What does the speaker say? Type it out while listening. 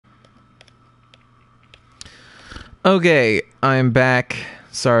Okay, I'm back.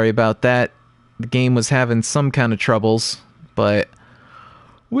 Sorry about that. The game was having some kind of troubles, but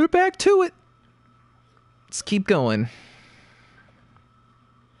we're back to it. Let's keep going.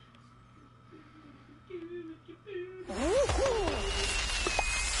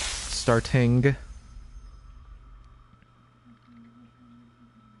 Starting.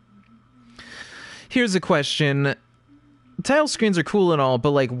 Here's a question. Tile screens are cool and all, but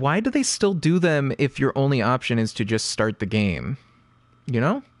like, why do they still do them if your only option is to just start the game? You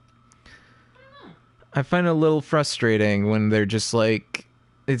know? I find it a little frustrating when they're just like,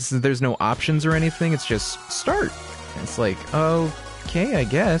 there's no options or anything, it's just start. It's like, okay, I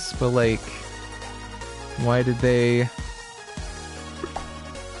guess, but like, why'd they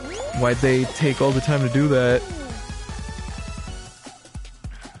take all the time to do that?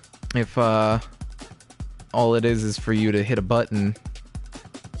 If, all it is for you to hit a button.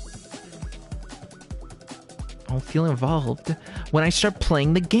 I'll feel involved when I start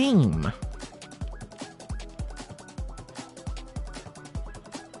playing the game.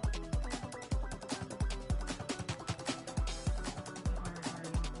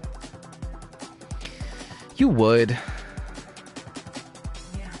 You would.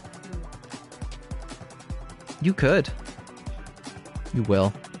 You could. You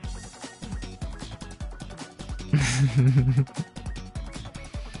will.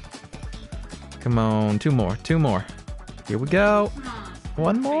 Come on, two more. Here we go.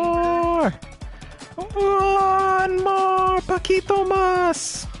 One more, Paquito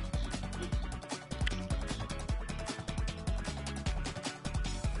más.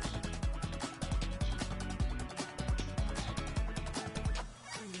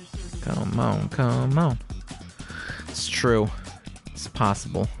 Come on. It's true. It's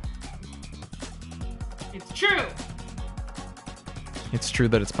possible. It's true. It's true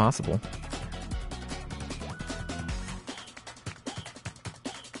that it's possible.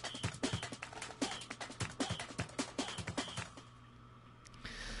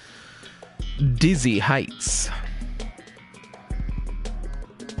 Dizzy Heights.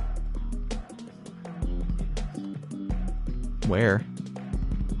 Where?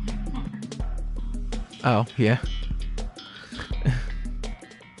 Oh, yeah.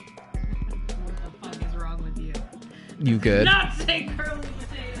 What the fuck is wrong with you? You good? Not say curly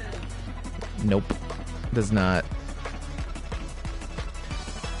potatoes. Nope. Does not.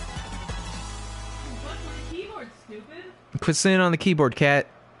 What's on the keyboard, stupid? Quit sitting on the keyboard, cat.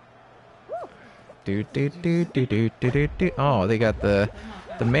 Do. Oh, they got the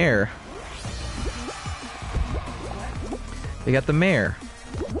mare. They got the mare.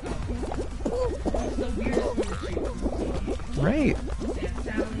 Right.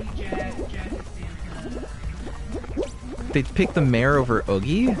 They picked the mare over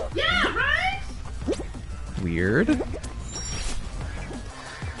Oogie? Yeah, right? Weird.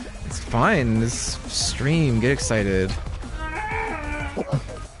 It's fine. This stream. Get excited.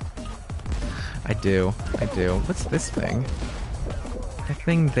 I do. What's this thing? That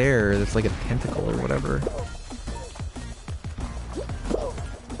thing there that's like a tentacle or whatever.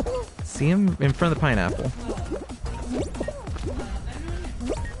 See him in front of the pineapple.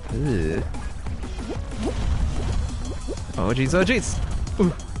 Ugh. Oh jeez,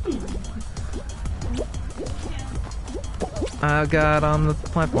 Ooh. I got on the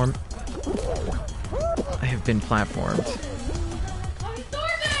platform. I have been platformed. Oh, it's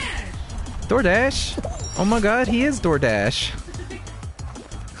DoorDash! DoorDash? Oh my god, he is DoorDash.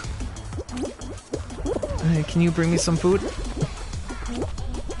 Hey, can you bring me some food?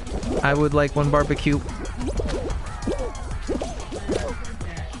 I would like one barbecue.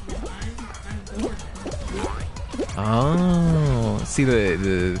 Oh, see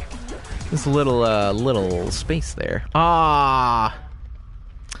this little space there. Ah,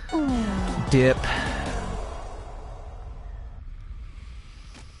 dip.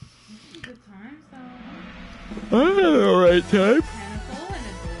 Good time, so. All right, time. Tentacle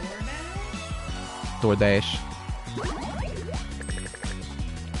and a DoorDash.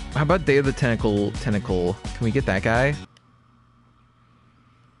 How about Day of the Tentacle? Can we get that guy?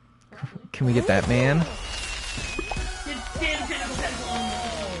 Can we get that man?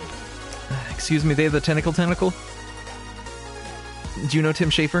 Excuse me, Day of the Tentacle? Do you know Tim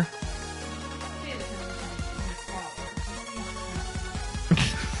Schafer?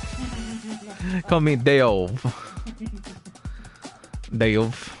 Call me Dave.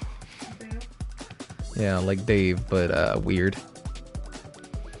 Dave. Yeah, like Dave, but weird.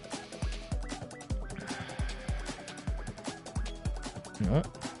 No.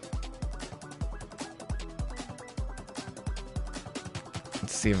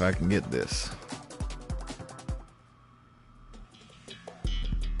 Let's see if I can get this.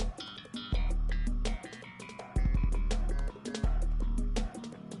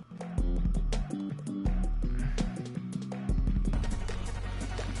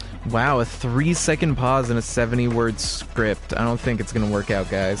 Wow, a 3-second pause in a 70-word script. I don't think it's gonna work out,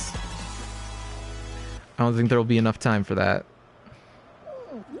 guys. I don't think there'll be enough time for that.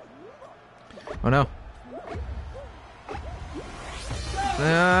 Oh no.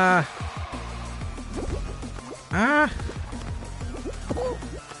 Ah. Ah.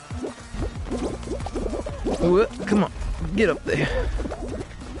 Ooh, come on. Get up there.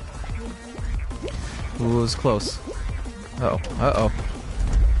 Ooh, it was close. Uh-oh. Uh-oh.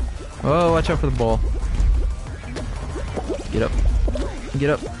 Oh, watch out for the ball. Get up.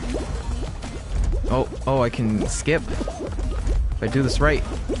 Get up. Oh, I can skip. If I do this right.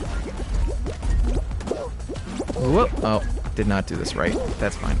 Whoop. Oh, did not do this right.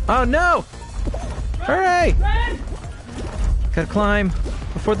 That's fine. Oh, no! Hooray! Gotta climb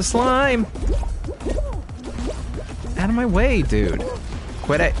before the slime. Out of my way, dude.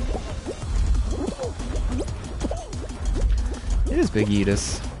 Quit it. It is Big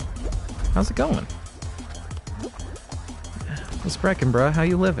Edis. How's it going? What's breckin', bruh? How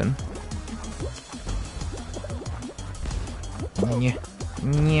you living? Yeah.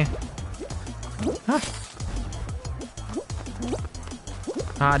 Yeah. Huh.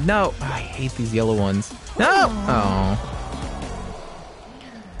 Ah, no! I hate these yellow ones. No! Oh.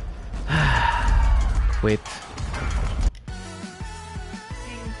 Quit.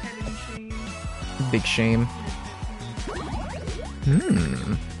 Big shame.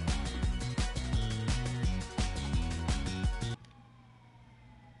 Hmm.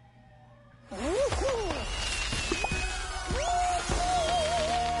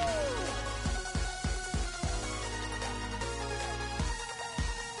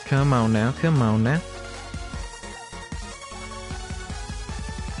 Come on now, come on now.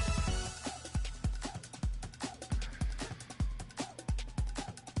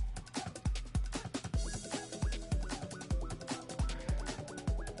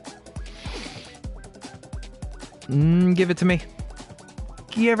 Give it to me.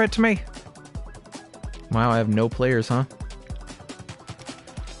 Give it to me. Wow, I have no players, huh?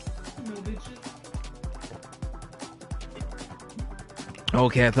 No bitches.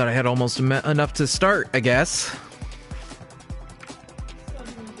 Okay, I thought I had almost enough to start, I guess.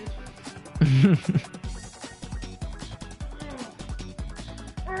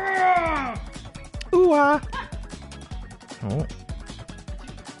 Ooh ah. Oh.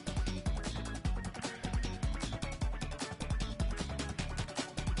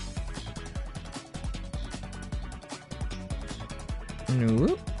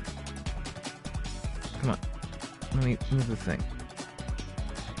 No. Come on. Let me move the thing.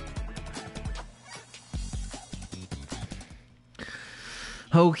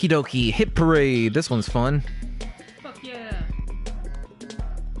 Okie dokie. Hit parade. This one's fun. Fuck yeah.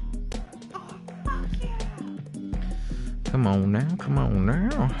 Oh, fuck yeah. Come on now. Come on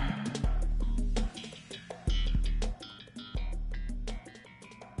now.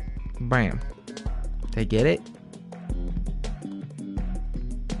 Bam. Did I get it?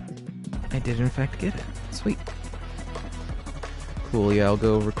 I did in fact get it. Sweet. Cool, yeah, I'll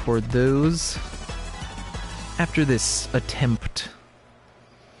go record those after this attempt.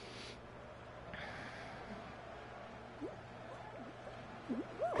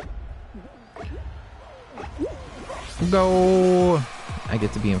 Go! I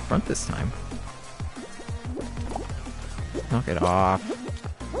get to be in front this time. Knock it off.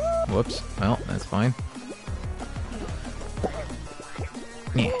 Whoops. Well, that's fine.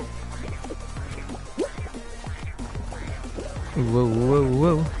 Yeah. Whoa, whoa,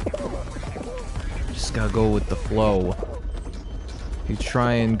 whoa. Just gotta go with the flow. If you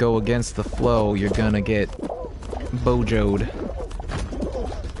try and go against the flow, you're gonna get bojoed.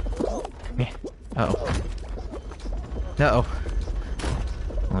 Yeah. Uh-oh. Uh-oh.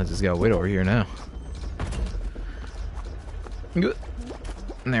 Let's just go wait over here now. Good.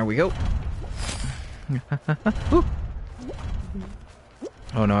 There we go.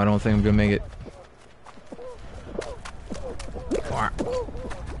 Oh no, I don't think I'm gonna make it.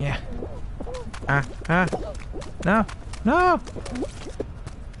 Yeah. No. No.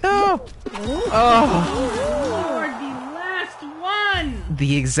 No. Oh. You're the last one.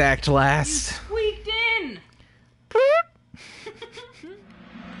 The exact last. Squeaked in.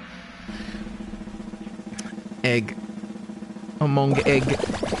 Egg. Among egg.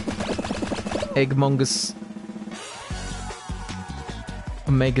 Eggmongus.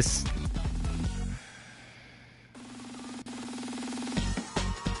 Omegas.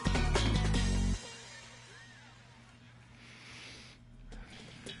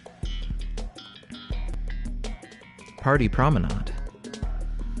 Party promenade.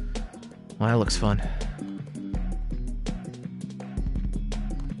 Well, that looks fun.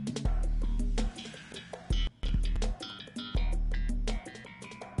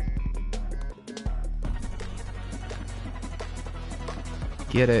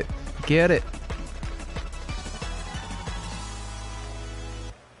 Get it. Get it.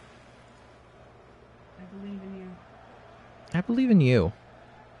 I believe in you. I believe in you.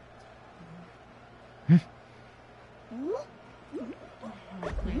 I'll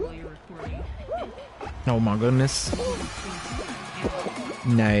play while you're recording. Oh my goodness.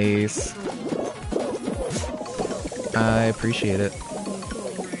 Nice. I appreciate it.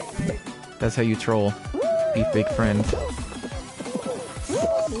 That's how you troll. Be fake friend.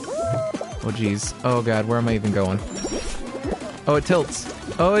 Oh jeez. Oh god, where am I even going? Oh, it tilts.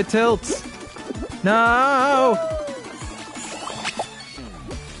 Oh, it tilts. No!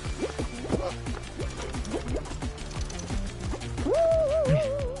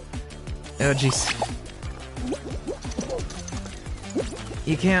 Oh jeez.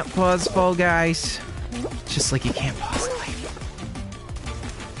 You can't pause Fall Guys. Just like you can't pause life.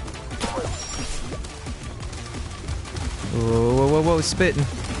 Whoa, whoa, whoa, whoa, spitting.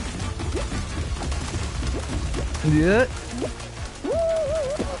 Yeah.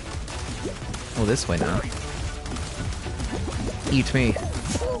 Oh, this way now. Eat me.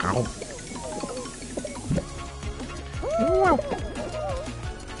 Ow. Wow.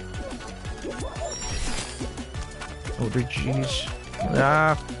 Oh, jeez.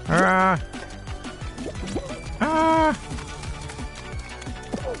 Ah. Ah. Ah.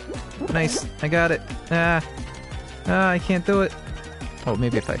 Nice. I got it. Ah. Ah, I can't do it. Oh,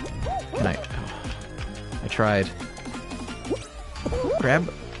 maybe if I... Can I... Oh. I tried.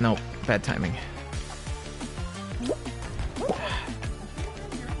 Grab? No. Bad timing.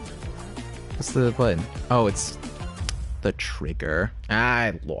 What's the button? Oh, it's the trigger. Ah,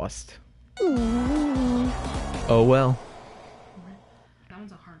 I lost. Oh well. That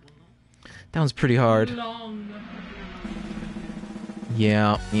one's a hard one though. That one's pretty hard. Long.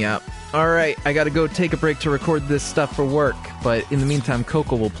 Yeah, yeah. Alright, I gotta go take a break to record this stuff for work. But in the meantime,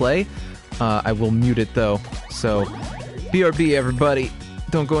 Coco will play. I will mute it though. So, BRB everybody.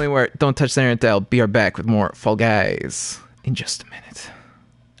 Don't go anywhere. Don't touch the internet. I'll be right back with more Fall Guys in just a minute.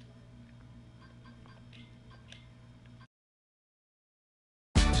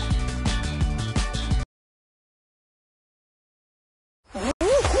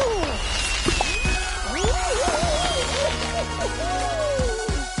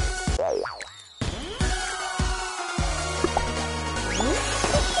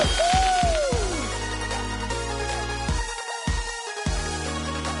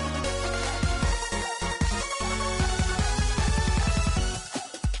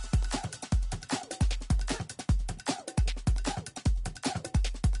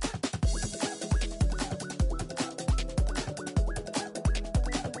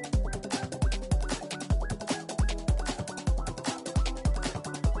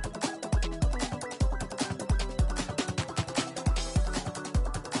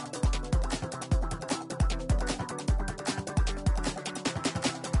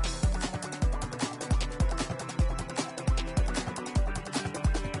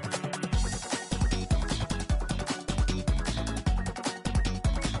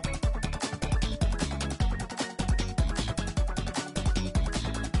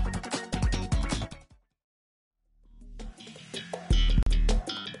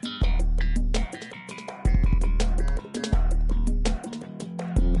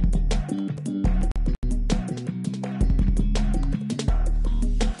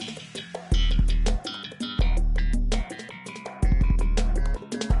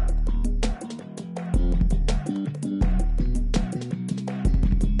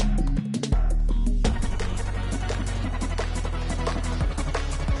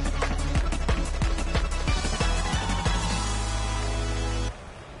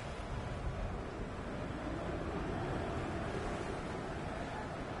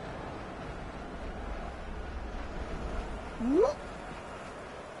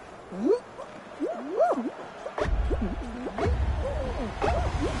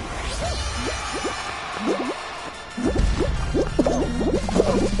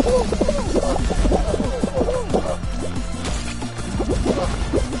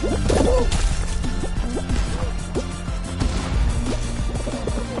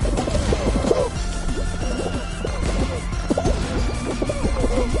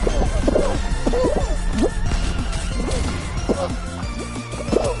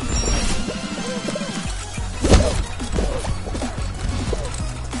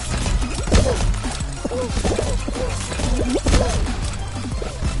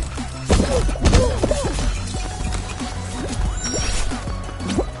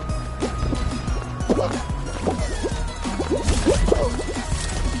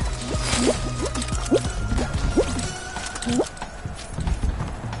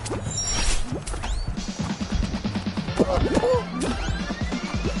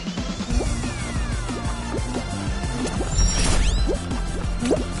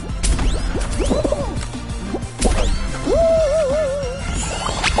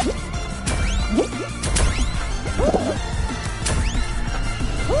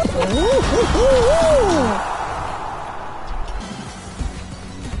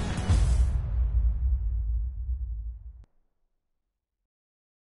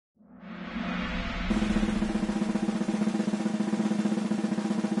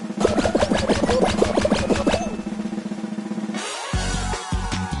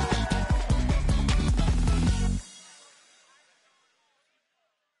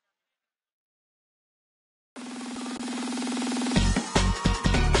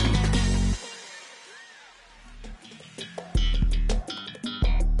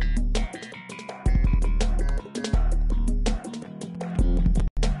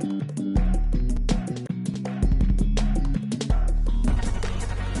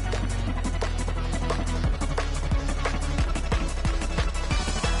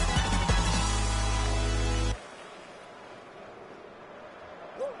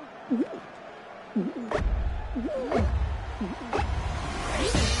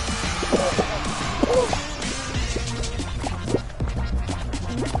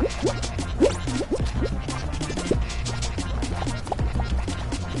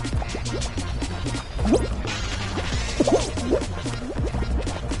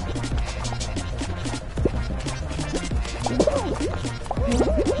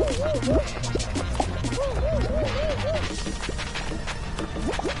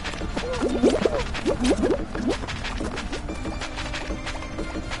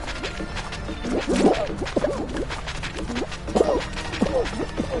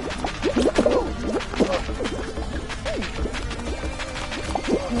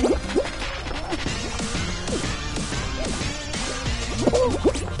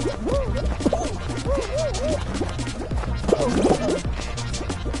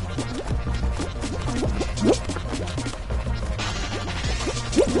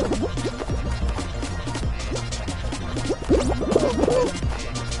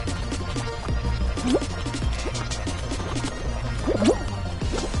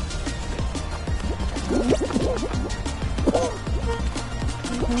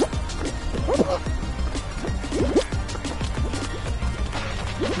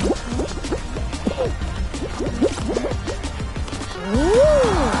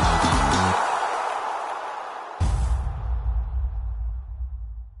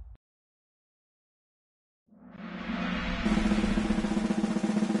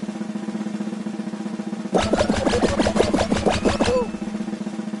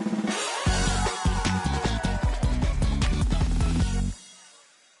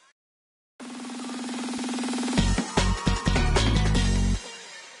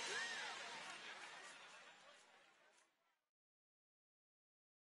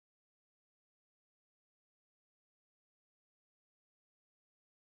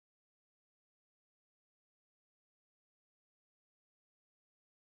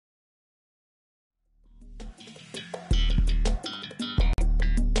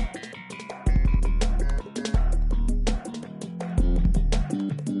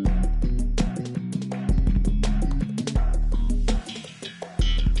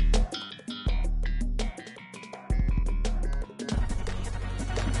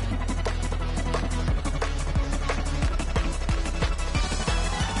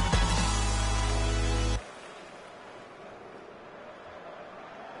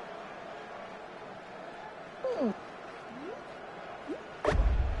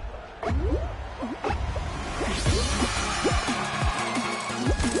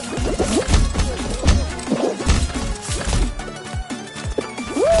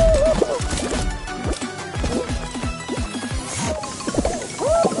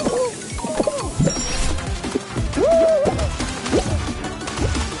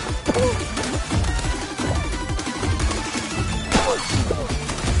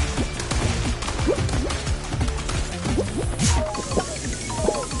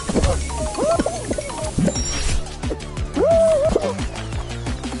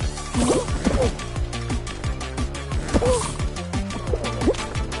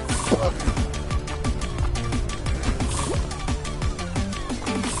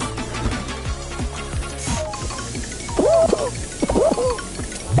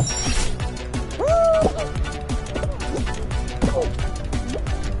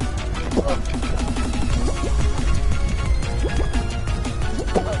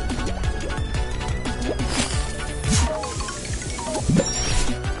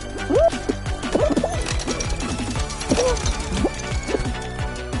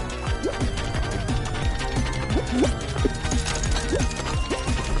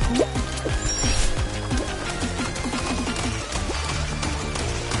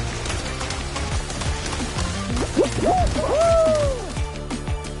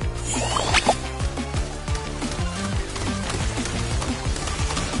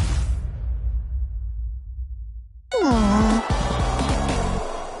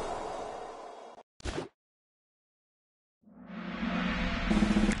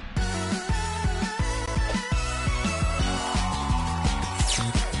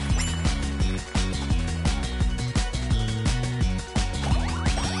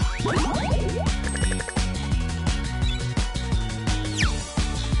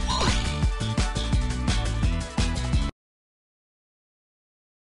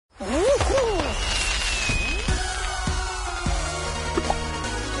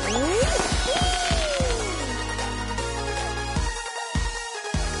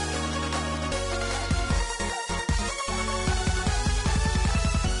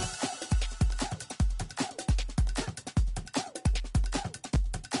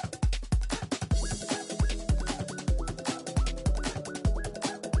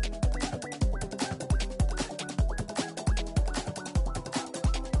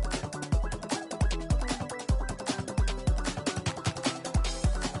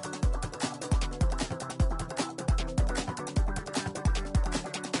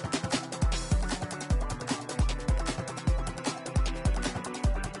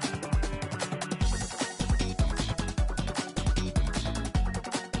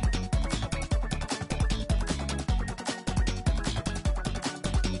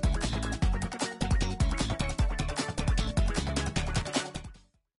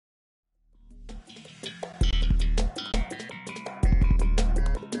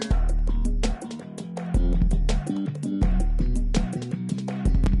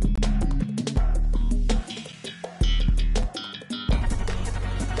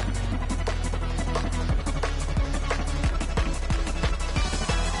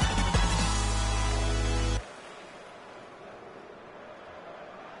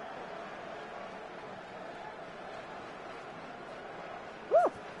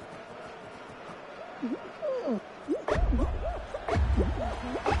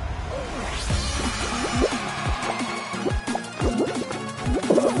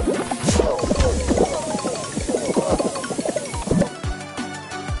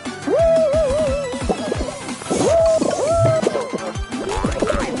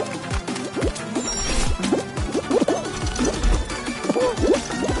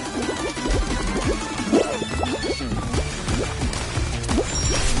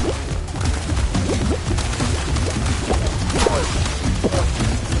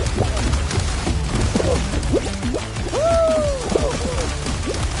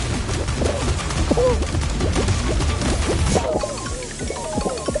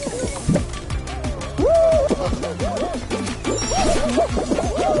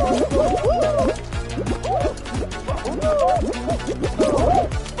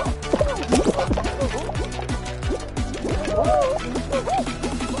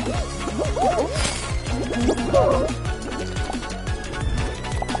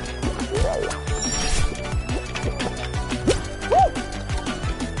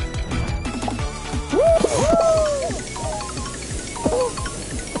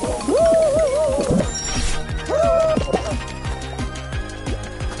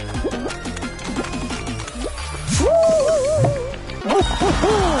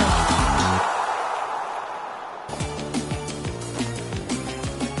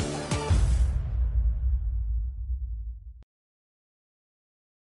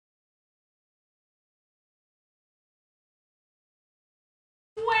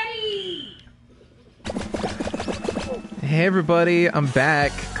 Sweaty! Hey everybody, I'm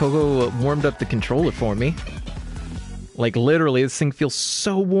back. Coco warmed up the controller for me. Like literally, this thing feels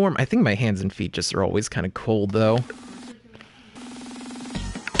so warm. I think my hands and feet just are always kind of cold though.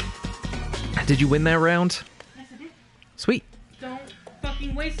 Did you win that round? Yes, I did. Sweet. Don't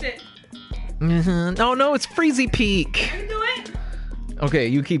fucking waste it. Oh no, it's Freezy Peak. I can do it. Okay,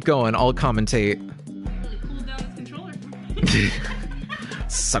 you keep going. I'll commentate. Really cooled down this controller.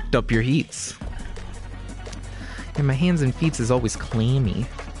 Sucked up your heats. And my hands and feet is always clammy.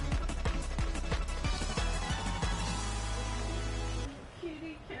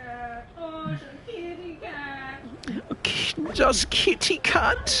 Kitty cat. Oh, it's a kitty cat. Just kitty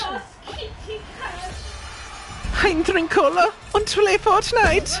cat. Just kitty cat. Ein Trinkola und play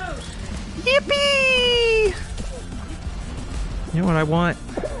Fortnite. Oh, Yippee! You know what I want?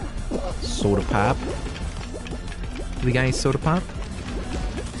 Soda pop. Do we got any soda pop?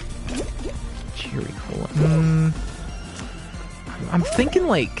 Cherry cola. I'm thinking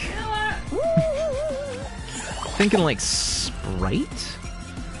like... you know what? thinking like Sprite?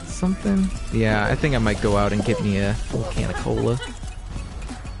 Something? Yeah, I think I might go out and get me a full can of cola.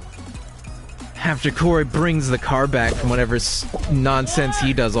 After Corey brings the car back from whatever nonsense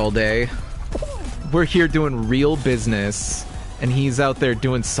he does all day. We're here doing real business, and he's out there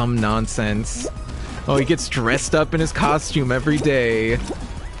doing some nonsense. Oh, he gets dressed up in his costume every day.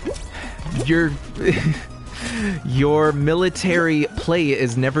 Your military play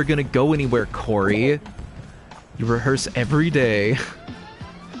is never gonna go anywhere, Corey. You rehearse every day.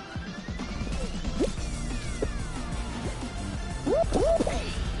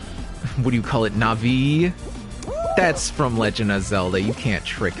 What do you call it, Navi? That's from Legend of Zelda. You can't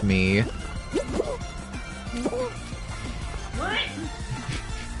trick me. What?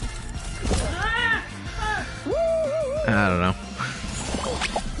 Ah! Ah! I don't know.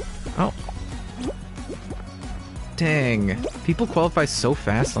 Oh. Dang. People qualify so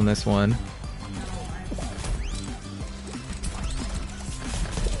fast on this one.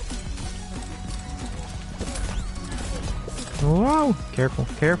 Whoa! Careful,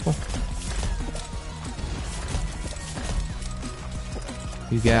 careful.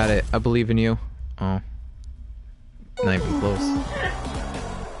 You got it. I believe in you. Oh. Not even close.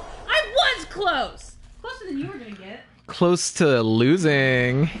 I was close! Closer than you were gonna get. Close to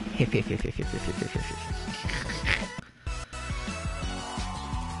losing.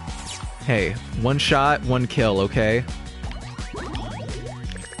 Hey, one shot, one kill, okay?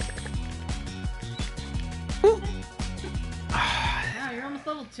 Yeah, you're almost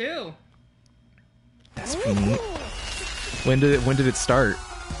level 2. That's pretty neat. When did it start?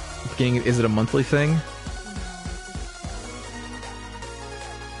 Is it a monthly thing?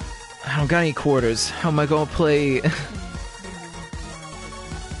 I don't got any quarters. How am I gonna play?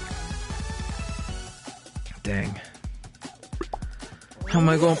 Dang. How am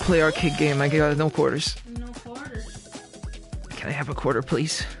I gonna play arcade game? I got no quarters. No quarters. Can I have a quarter,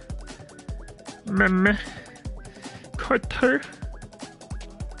 please? Quarter?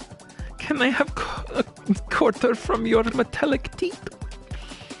 Can I have a quarter from your metallic teeth?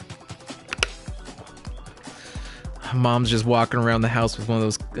 Mom's just walking around the house with one of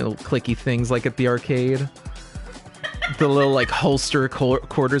those little clicky things like at the arcade. The little like holster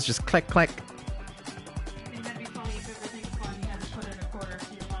quarters just click click. I think that'd be funny if everything fun you had to put in a quarter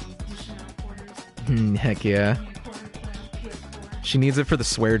so your mom was dishing out quarters. Heck yeah. You need a quarter to play on PS4. She needs it for the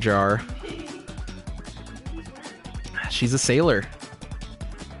swear jar. She's a sailor.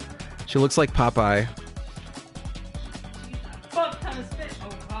 She looks like Popeye. Fuck kind of spit. Oh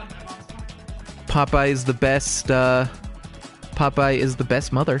god, my mom's fine. Popeye is the best, Popeye is the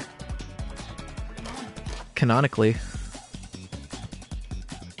best mother. Canonically.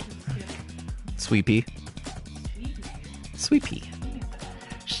 Sweet pea. Sweet pea.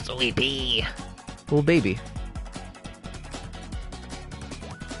 Sweet pea. Little baby.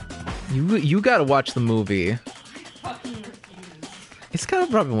 You gotta watch the movie. Fucking refuse. It's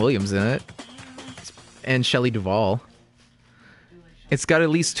got Robin Williams in it. And Shelley Duvall. It's got at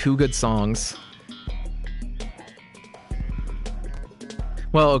least 2 good songs.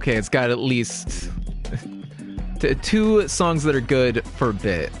 Well, okay, it's got at least 2 songs that are good for a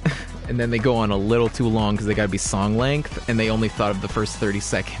bit. And then they go on a little too long because they gotta be song length, and they only thought of the first 30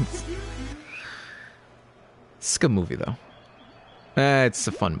 seconds. It's a good movie, though. It's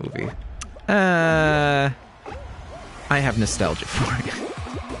a fun movie. I have nostalgia for it.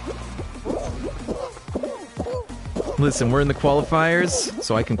 Listen, we're in the qualifiers,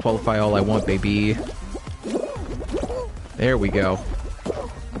 so I can qualify all I want, baby. There we go.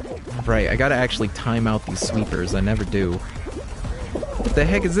 Right, I gotta actually time out these sweepers. I never do. What the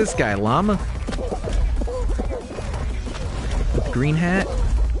heck is this guy, llama? With the green hat?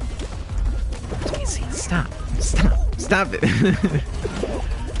 Daisy, stop. Stop it.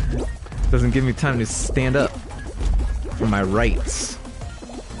 Doesn't give me time to stand up for my rights.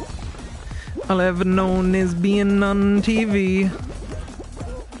 All I've ever known is being on TV.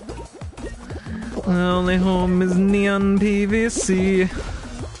 The only home is neon PVC.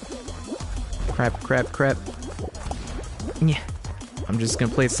 Crap. Yeah. I'm just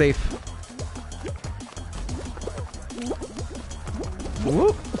gonna play it safe.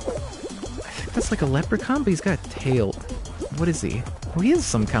 Whoop. I think that's like a leprechaun, but he's got a tail. What is he? Oh, he is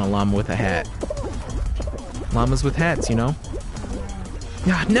some kind of llama with a hat. Llamas with hats, you know?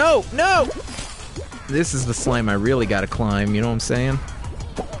 Ah, no! This is the slime I really gotta climb, you know what I'm saying?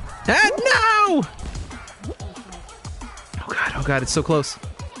 Ah, no! Oh god, it's so close.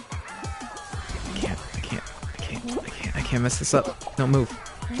 I can't mess this up. Don't move.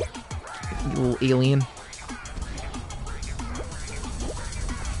 You little alien.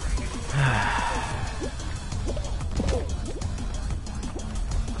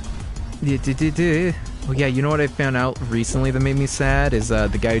 Oh yeah, you know what I found out recently that made me sad? Is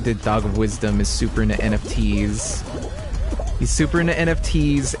the guy who did Dog of Wisdom is super into NFTs. He's super into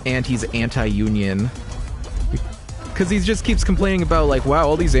NFTs and he's anti-union. Because he just keeps complaining about, like, wow,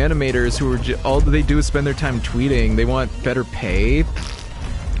 all these animators who are all they do is spend their time tweeting. They want better pay.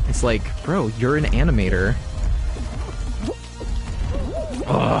 It's like, bro, you're an animator.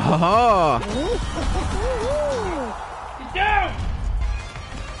 Oh, Get down!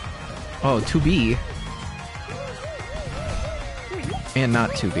 oh, 2B. And not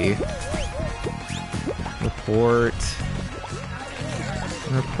 2B. Report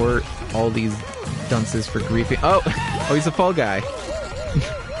all these dunces for griefing. Oh, he's a fall guy.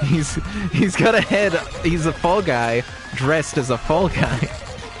 he's got a head. He's a fall guy dressed as a fall guy.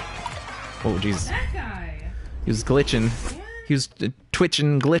 Oh jeez. That guy! He was glitching. He was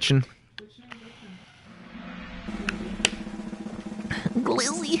twitching, glitching.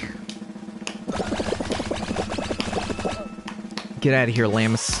 Glizzy. Get out of here,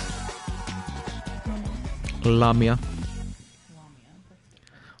 Lamus. Lamia.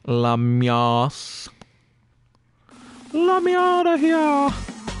 Lamias. Let me out of here.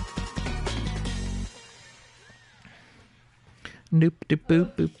 Doop doop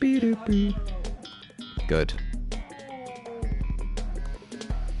boop boop doop boop. Good.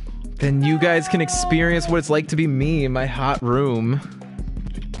 Then you guys can experience what it's like to be me in my hot room.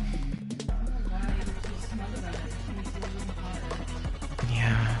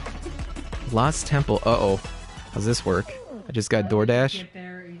 Yeah. Lost Temple. Uh-oh. How's this work? I just got DoorDash. Get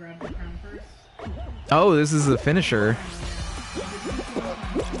there and grab the crown first. Oh, this is the finisher.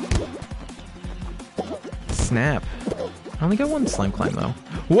 Snap. I only got one slime climb though.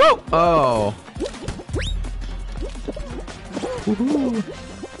 Whoa! Oh. Woohoo.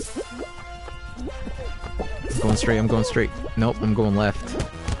 I'm going straight. Nope, I'm going left.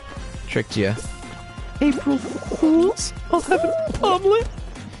 Tricked ya. April Fools! I'll have an omelet!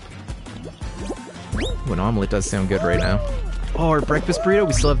 Ooh, an omelet does sound good right now. Oh, our breakfast burrito?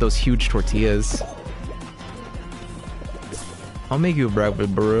 We still have those huge tortillas. I'll make you a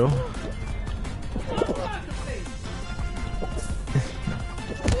breakfast burrito.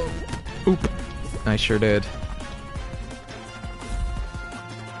 Oop. I sure did.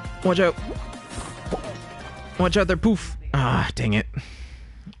 Watch out. Watch out there, poof. Ah, dang it.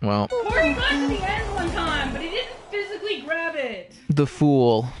 Well. Corey got to the end one time, but he didn't physically grab it. The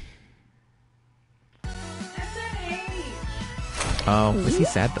fool. SNH. Oh, is he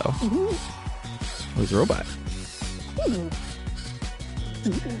sad though? Oh, he's a robot.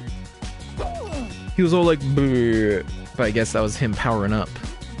 He was all like, bleh. But I guess that was him powering up.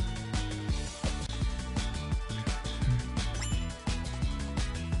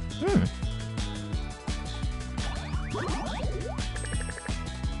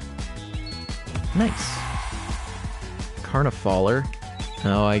 Nice. Carnivaler.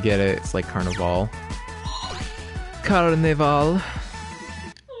 Oh, I get it. It's like Carnival. Carnival.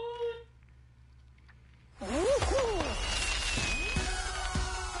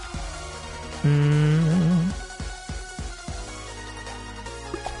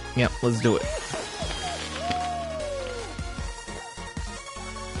 Yep, let's do it.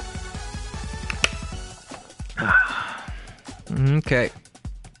 Okay.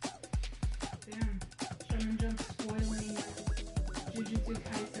 Damn. Shonen Jump spoiling Jujutsu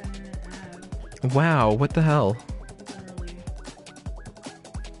Kaisen Wow, what the hell?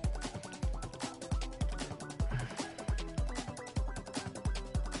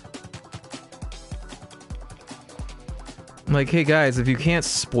 Like, hey guys, if you can't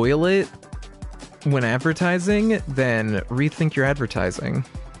spoil it when advertising, then rethink your advertising.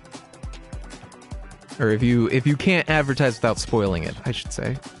 Or if you can't advertise without spoiling it, I should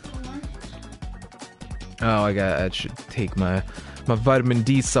say. Oh, I should take my vitamin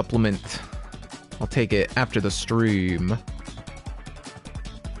D supplement. I'll take it after the stream.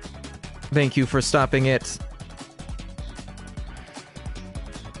 Thank you for stopping it.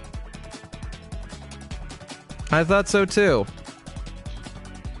 I thought so too.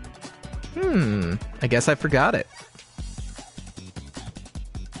 I guess I forgot it.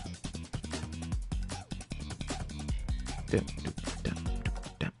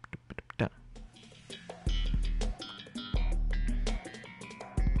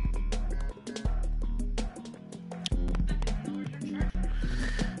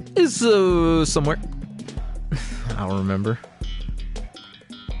 Is somewhere. I don't remember.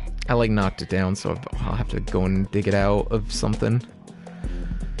 I like knocked it down, so I'll have to go and dig it out of something.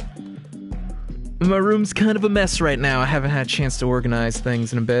 My room's kind of a mess right now. I haven't had a chance to organize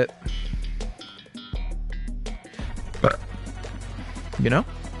things in a bit. You know?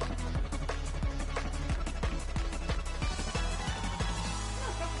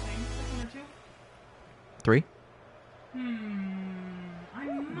 Three? I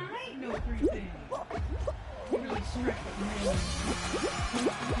might know 3 things. Really stretch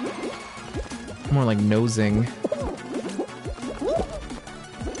it. More like nosing.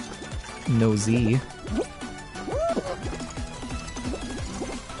 Nosy.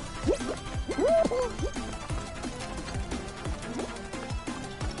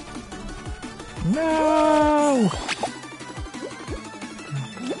 No!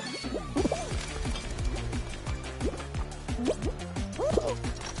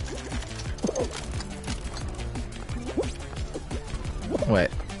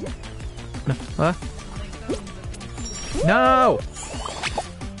 What? No. What? No!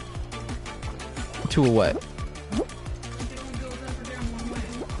 To a what?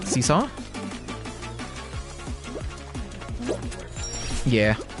 Seesaw?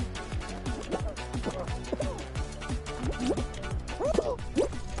 Yeah.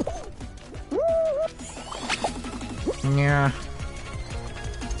 Yeah.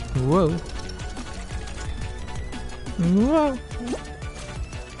 Whoa. Whoa.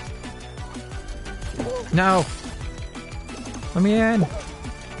 No. Let me in.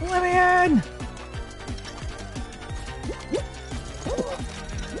 Let me in.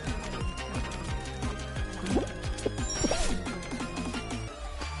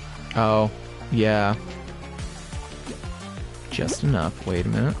 Oh, yeah. Just enough. Wait a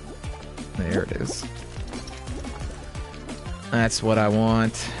minute. There it is. That's what I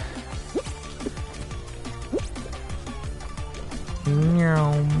want.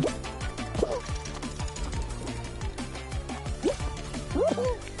 Meow.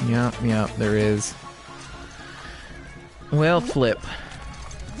 Yep, there is. Well, flip.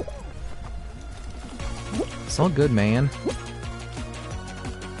 It's all good, man.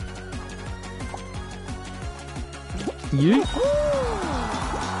 Yeet.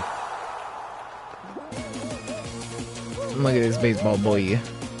 Look at this baseball boy.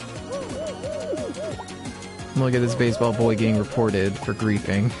 Look at this baseball boy getting reported for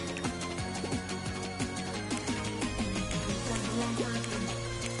griefing.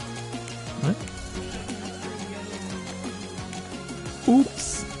 What?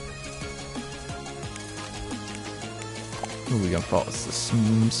 Oops. Ooh, we gonna fall. It's the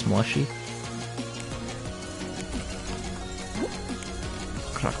smushy.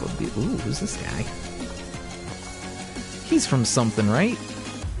 Crocodile. Ooh, who's this guy? He's from something, right?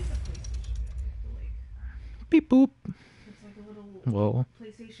 Beep boop. It's like a little Whoa.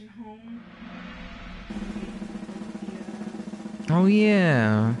 PlayStation Home. Oh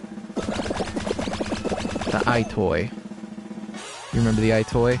yeah. The iToy. You remember the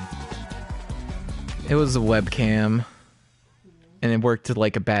iToy? It was a webcam. And it worked to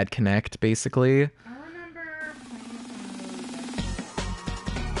like a bad Kinect, basically. I remember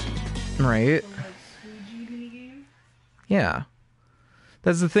playing Right. the like Squeegee minigame. Yeah.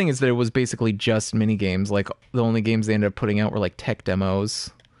 That's the thing, is that it was basically just minigames. Like, the only games they ended up putting out were like tech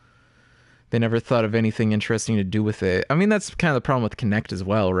demos. They never thought of anything interesting to do with it. I mean, that's kind of the problem with Kinect as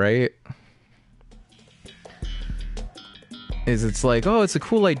well, right? Is it's like, oh, it's a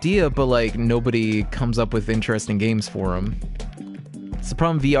cool idea, but like, nobody comes up with interesting games for them. It's the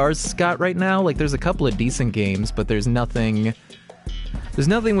problem VR's got right now. Like, there's a couple of decent games, but there's nothing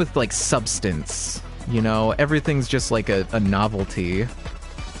with like substance. You know, everything's just like a novelty.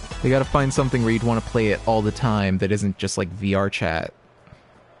 You gotta find something where you'd want to play it all the time that isn't just like VR chat.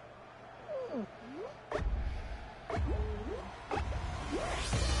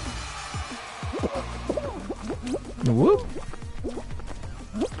 Whoop.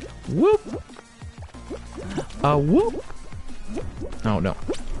 Whoop. Whoop. Oh, no.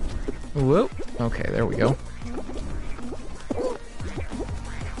 Whoop. Okay, there we go.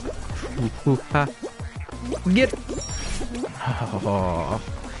 Ooh, ha. Get. Oh.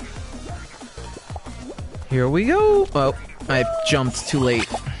 Here we go. Oh, I jumped too late.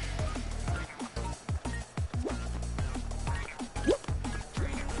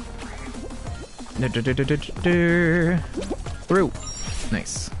 Through.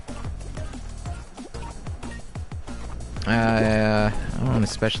 Nice. I don't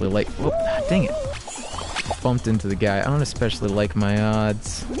especially like. Whoop, dang it. Bumped into the guy. I don't especially like my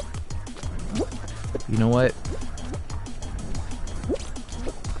odds. You know what?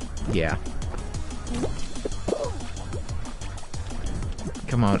 Yeah.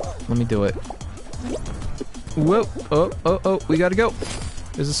 Come on, let me do it. Whoa! Oh, oh, oh! We gotta go.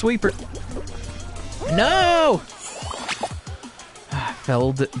 There's a sweeper. No!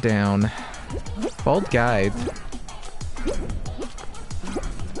 Felled down. Bald guide.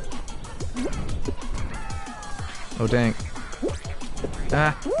 Oh dang!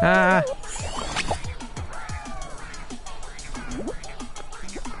 Ah! Ah!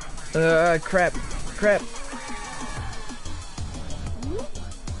 Crap! Crap!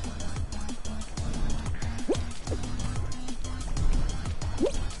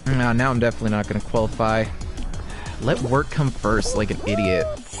 Now I'm definitely not gonna qualify. Let work come first, like an idiot.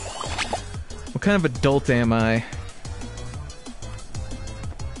 What kind of adult am I?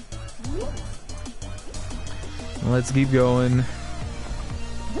 Let's keep going.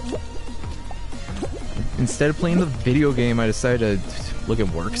 Instead of playing the video game, I decided to look at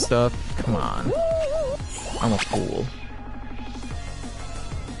work stuff. Come on. I'm a fool.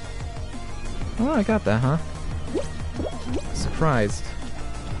 Oh, I got that, huh? Surprised.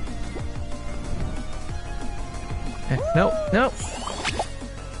 No, no!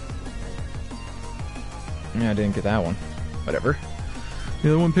 Yeah, I didn't get that one. Whatever. The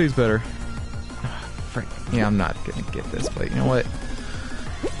other one pays better. Frick. Yeah, I'm not gonna get this, but you know what?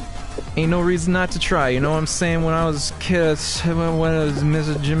 Ain't no reason not to try, you know what I'm saying? When I was a kid, when it was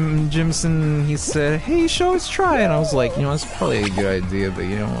Mr. Jimson, he said, hey, you should always try, and I was like, you know, it's probably a good idea, but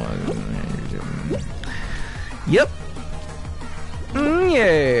you know what? Yep!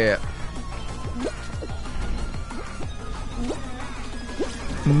 Yeah!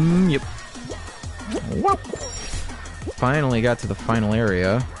 Yep. Whoop. Finally got to the final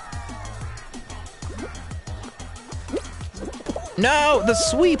area. No! The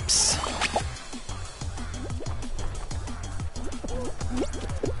sweeps!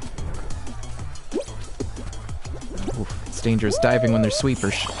 Oof, it's dangerous diving when there's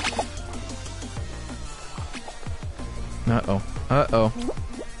sweepers. Uh-oh. Uh-oh.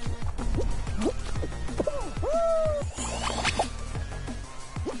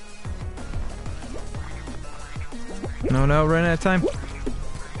 No, no, running out of time.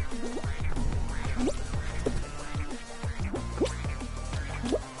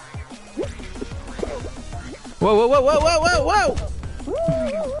 Whoa, whoa, whoa, whoa, whoa, whoa, whoa!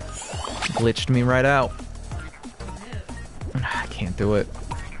 Glitched me right out. I can't do it.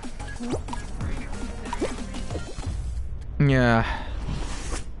 Yeah.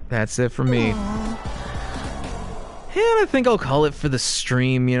 That's it for me. And I think I'll call it for the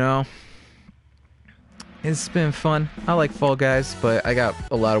stream, you know? It's been fun. I like Fall Guys, but I got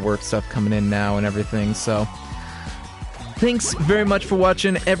a lot of work stuff coming in now and everything, so... Thanks very much for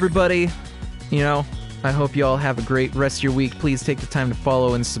watching, everybody. You know, I hope you all have a great rest of your week. Please take the time to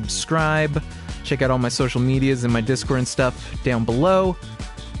follow and subscribe. Check out all my social medias and my Discord and stuff down below.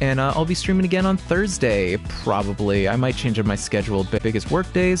 And I'll be streaming again on Thursday, probably. I might change up my schedule a bit. Biggest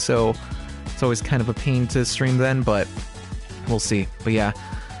work days, so it's always kind of a pain to stream then, but we'll see. But yeah,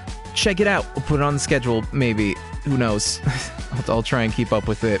 check it out. We'll put it on the schedule, maybe. Who knows? I'll try and keep up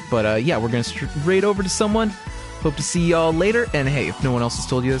with it. But yeah, we're going to raid over to someone. Hope to see y'all later. And hey, if no one else has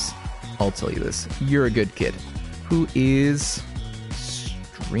told you this, I'll tell you this. You're a good kid. Who is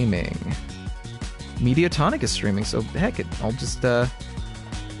streaming? Mediatonic is streaming, so heck it. I'll just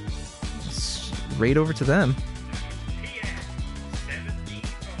raid over to them.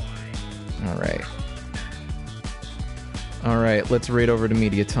 Alright. Alright, let's raid over to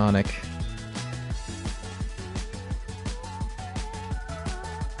Mediatonic.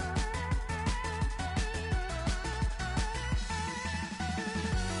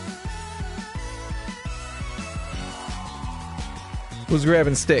 Who's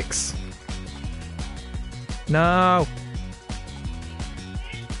grabbing sticks? No!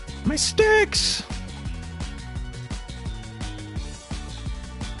 My sticks!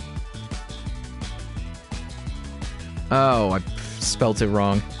 Oh, I spelt it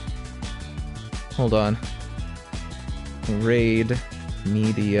wrong. Hold on. Raid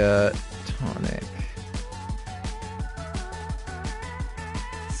Media Tonic.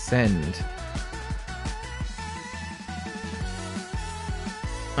 Send.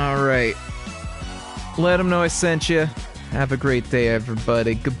 Alright. Let them know I sent you. Have a great day,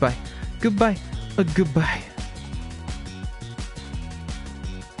 everybody. Goodbye. Goodbye. Goodbye.